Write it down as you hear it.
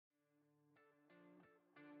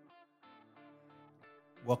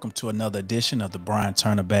Welcome to another edition of the Bryan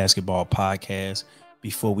Turner Basketball Podcast.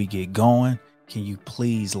 Before we get going, can you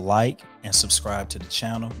please like and subscribe to the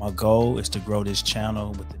channel? My goal is to grow this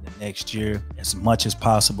channel within the next year as much as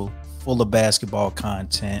possible, full of basketball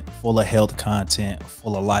content, full of health content,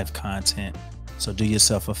 full of life content. So do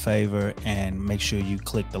yourself a favor and make sure you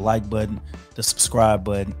click the like button, the subscribe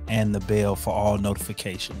button, and the bell for all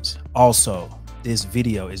notifications. Also, this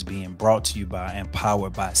video is being brought to you by and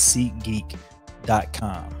powered by SeatGeek.com.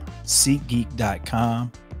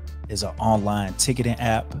 SeatGeek.com is an online ticketing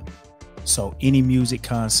app. So any music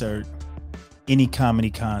concert, any comedy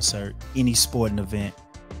concert, any sporting event,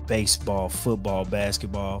 baseball, football,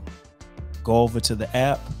 basketball, go over to the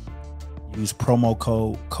app, use promo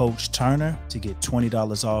code Coach Turner to get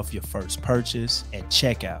 $20 off your first purchase at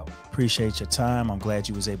checkout. Appreciate your time. I'm glad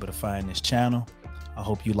you was able to find this channel. I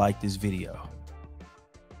hope you like this video.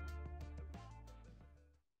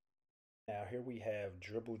 Now here we have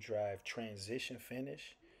dribble drive transition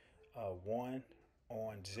finish, 1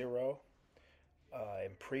 on 0.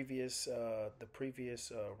 In the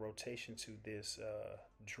previous rotation to this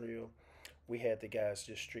drill, we had the guys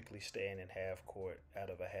just strictly staying in half court out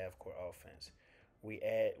of a half court offense. We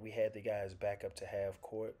had the guys back up to half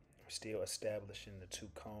court, still establishing the two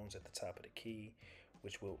cones at the top of the key,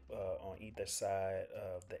 which will on either side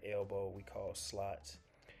of the elbow we call slots.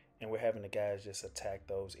 And we're having the guys just attack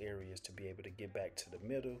those areas to be able to get back to the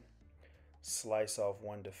middle, slice off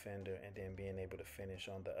one defender, and then being able to finish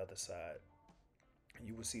on the other side.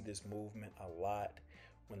 You will see this movement a lot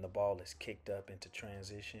when the ball is kicked up into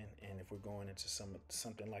transition. And if we're going into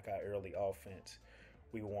something like our early offense,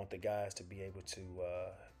 we want the guys to be able to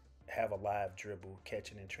have a live dribble,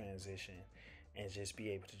 catching in transition, and just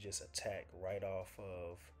be able to just attack right off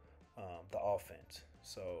of the offense.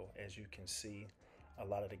 So as you can see, a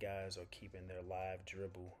lot of the guys are keeping their live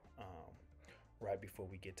dribble right before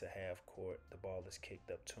we get to half court. The ball is kicked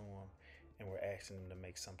up to them, and we're asking them to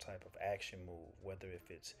make some type of action move, whether if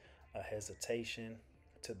it's a hesitation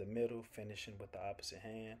to the middle, finishing with the opposite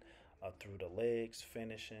hand, through the legs,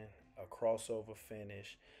 finishing, a crossover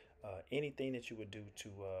finish, anything that you would do to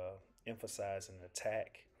emphasize an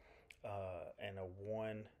attack and a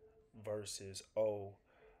 1 versus 0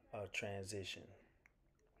 transition.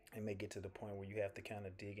 It may get to the point where you have to kind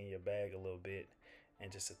of dig in your bag a little bit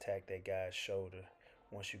and just attack that guy's shoulder.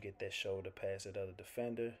 Once you get that shoulder past that other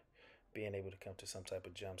defender, being able to come to some type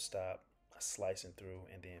of jump stop, slicing through,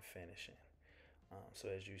 and then finishing. So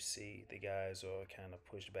as you see, the guys are kind of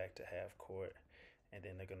pushed back to half court, and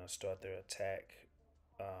then they're going to start their attack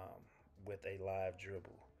with a live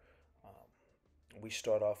dribble. We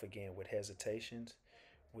start off again with hesitations.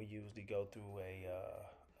 We usually go through a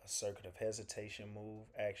circuit of hesitation move,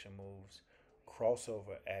 action moves,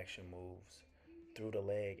 crossover action moves, through the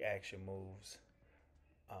leg action moves,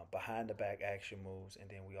 behind the back action moves, and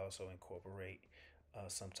then we also incorporate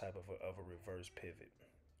some type of a reverse pivot.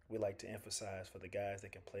 We like to emphasize for the guys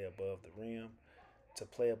that can play above the rim to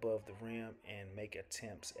play above the rim and make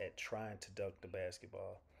attempts at trying to dunk the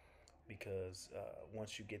basketball, because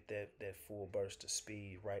once you get that full burst of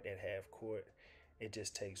speed right at half court, it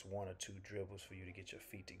just takes 1 or 2 dribbles for you to get your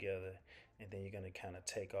feet together, and then you're going to kind of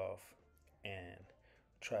take off and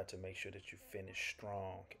try to make sure that you finish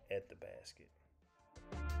strong at the basket.